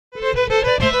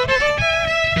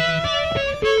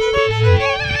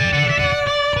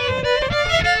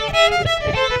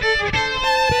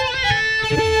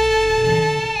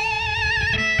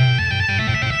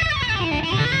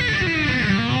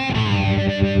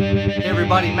Hey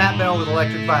everybody, Matt Bell with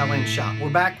Electric Violin Shop.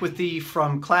 We're back with the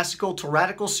From Classical to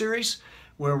Radical series,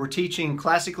 where we're teaching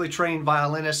classically trained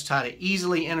violinists how to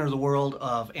easily enter the world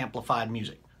of amplified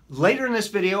music. Later in this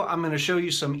video, I'm going to show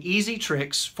you some easy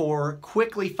tricks for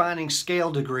quickly finding scale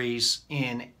degrees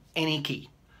in any key.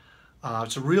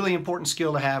 It's a really important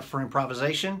skill to have for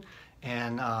improvisation,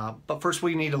 but first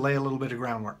we need to lay a little bit of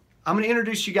groundwork. I'm going to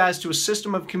introduce you guys to a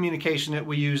system of communication that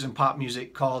we use in pop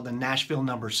music called the Nashville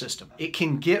Number system. It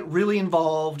can get really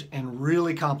involved and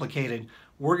really complicated.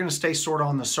 We're going to stay sort of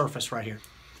on the surface right here.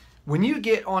 When you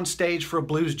get on stage for a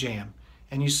blues jam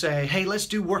and you say, hey, let's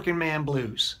do working man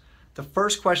blues, the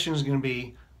first question is going to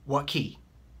be, what key?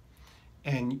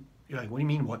 And you're like, what do you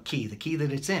mean, what key? The key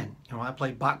that it's in. You know, I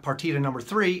play Bach Partita number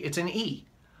 3, it's in E.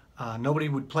 Nobody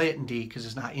would play it in D because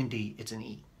it's not in D, it's in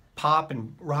E. Pop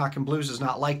and rock and blues is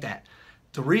not like that.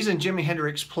 The reason Jimi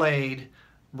Hendrix played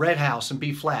Red House in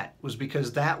B flat was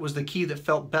because that was the key that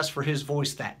felt best for his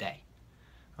voice that day.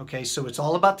 Okay, so it's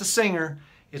all about the singer.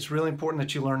 It's really important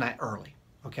that you learn that early.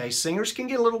 Okay, singers can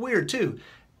get a little weird too.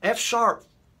 F sharp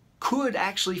could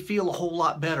actually feel a whole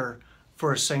lot better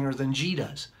for a singer than G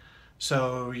does.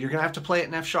 So you're gonna have to play it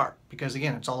in F sharp because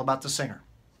again, it's all about the singer.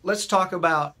 Let's talk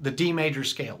about the D major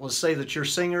scale. Let's say that your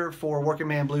singer for Working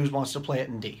Man Blues wants to play it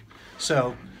in D.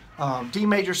 So D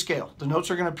major scale. The notes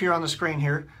are going to appear on the screen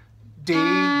here. D,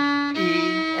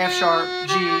 E, F sharp,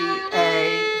 G,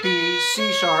 A, B,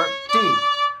 C sharp, D.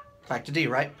 Back to D,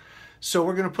 right? So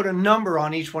we're going to put a number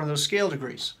on each one of those scale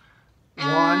degrees.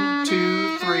 1,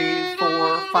 2, 3,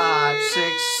 4, 5,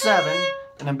 6, 7,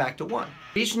 and then back to 1.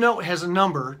 Each note has a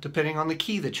number depending on the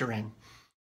key that you're in.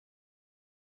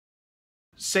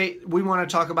 Say we want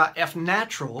to talk about F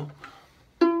natural,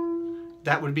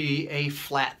 that would be a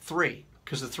flat 3,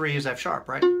 because the 3 is F sharp,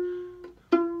 right?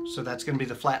 So that's going to be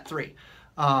the flat 3.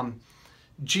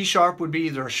 G sharp would be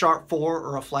either a sharp 4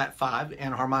 or a flat 5,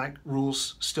 and harmonic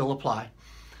rules still apply.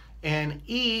 And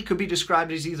E could be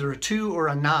described as either a 2 or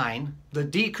a 9. The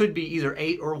D could be either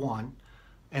 8 or 1,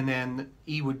 and then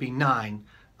E would be 9.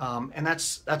 And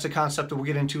that's a concept that we'll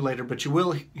get into later, but you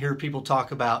will hear people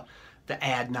talk about the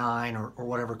add 9 or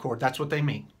whatever chord. That's what they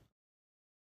mean.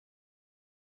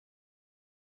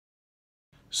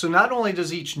 So not only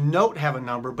does each note have a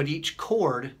number, but each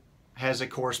chord has a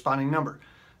corresponding number.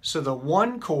 So the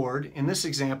 1 chord in this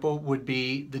example would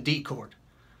be the D chord.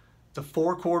 The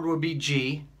 4 chord would be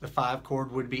G. The 5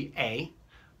 chord would be A.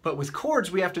 But with chords,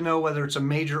 we have to know whether it's a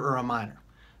major or a minor.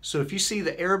 So if you see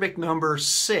the Arabic number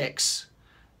 6,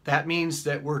 that means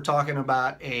that we're talking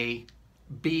about a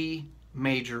B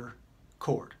major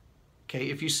chord. Okay,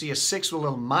 if you see a 6 with a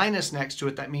little minus next to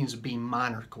it, that means a B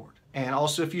minor chord. And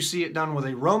also if you see it done with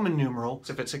a Roman numeral,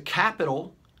 if it's a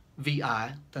capital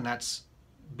VI, then that's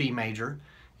B major.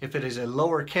 If it is a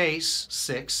lowercase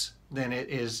 6, then it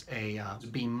is a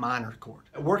B minor chord.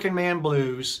 Working Man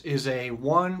Blues is a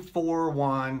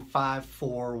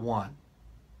 1-4-1-5-4-1.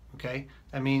 Okay,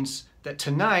 that means that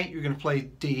tonight you're going to play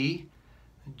D,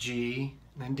 G,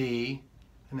 and then D,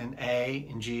 and then A,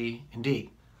 and G, and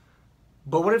D.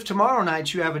 But what if tomorrow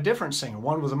night you have a different singer,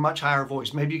 one with a much higher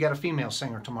voice? Maybe you got a female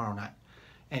singer tomorrow night,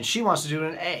 and she wants to do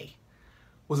an A.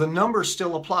 Well, the numbers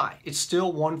still apply. It's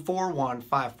still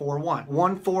 1-4-1-5-4-1.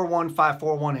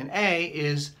 1-4-1-5-4-1 in A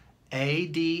is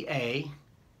A-D-A,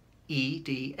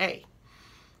 E-D-A.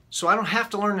 So I don't have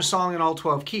to learn the song in all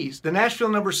 12 keys. The Nashville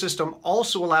Number system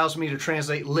also allows me to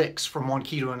translate licks from one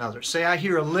key to another. Say I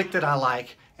hear a lick that I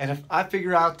like, and if I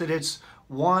figure out that it's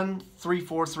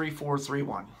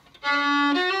 1-3-4-3-4-3-1.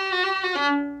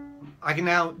 I can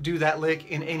now do that lick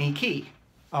in any key.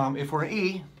 If we're in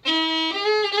E,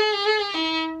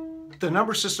 the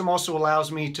number system also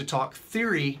allows me to talk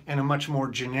theory in a much more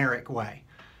generic way.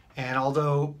 And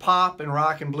although pop and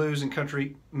rock and blues and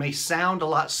country may sound a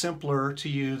lot simpler to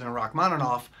you than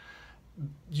Rachmaninoff,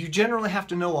 you generally have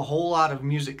to know a whole lot of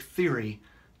music theory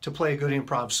to play a good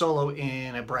improv solo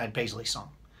in a Brad Paisley song.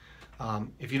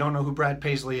 If you don't know who Brad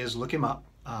Paisley is, look him up.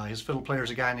 His fiddle player is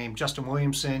a guy named Justin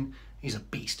Williamson. He's a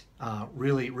beast.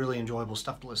 Really, really enjoyable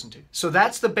stuff to listen to. So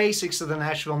that's the basics of the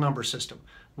Nashville Number system.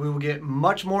 We will get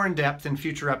much more in depth in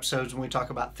future episodes when we talk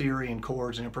about theory and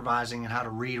chords and improvising and how to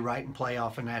read, write, and play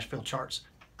off of Nashville charts.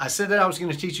 I said that I was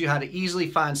going to teach you how to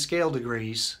easily find scale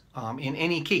degrees in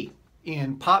any key.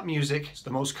 In pop music,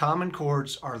 the most common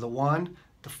chords are the 1,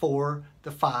 the 4,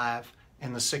 the 5,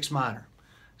 and the 6 minor.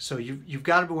 So you've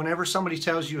got to, whenever somebody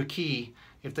tells you a key,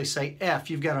 if they say F,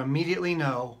 you've got to immediately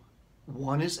know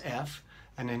 1 is F,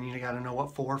 and then you got to know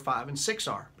what 4, 5, and 6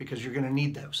 are, because you're going to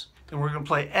need those. Then we're going to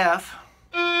play F,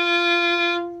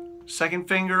 second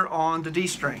finger on the D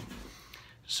string.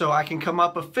 So I can come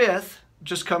up a 5th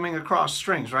just coming across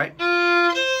strings, right?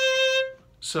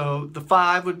 So the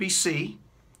 5 would be C.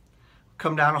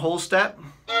 Come down a whole step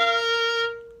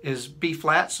is B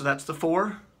flat, so that's the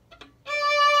 4.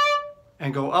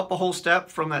 And go up a whole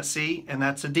step from that C, and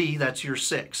that's a D, that's your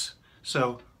 6.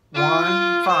 So 1,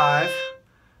 5,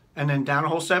 and then down a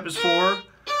whole step is 4,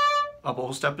 up a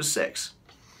whole step is 6.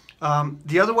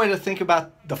 The other way to think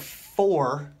about the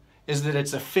 4 is that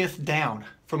it's a 5th down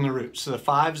from the root. So the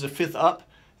 5 is a 5th up,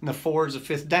 and the 4 is a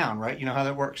 5th down, right? You know how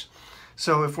that works.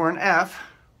 So if we're in F,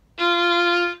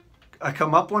 I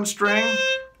come up one string,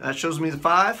 that shows me the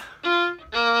 5.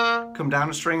 Come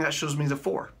down a string, that shows me the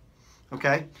 4.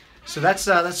 Okay? So that's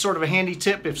sort of a handy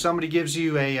tip if somebody gives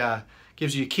you a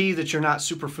key that you're not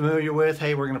super familiar with.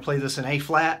 Hey, we're going to play this in A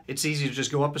flat. It's easy to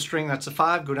just go up a string, that's the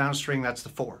 5, go down a string, that's the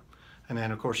 4. And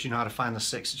then of course you know how to find the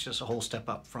 6. It's just a whole step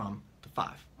up from the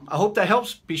 5. I hope that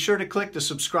helps. Be sure to click the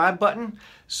subscribe button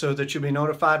so that you'll be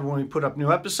notified when we put up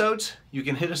new episodes. You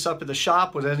can hit us up at the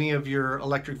shop with any of your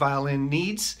electric violin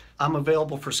needs. I'm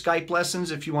available for Skype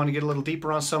lessons if you want to get a little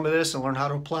deeper on some of this and learn how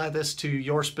to apply this to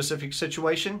your specific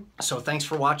situation. So thanks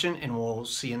for watching, and we'll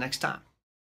see you next time.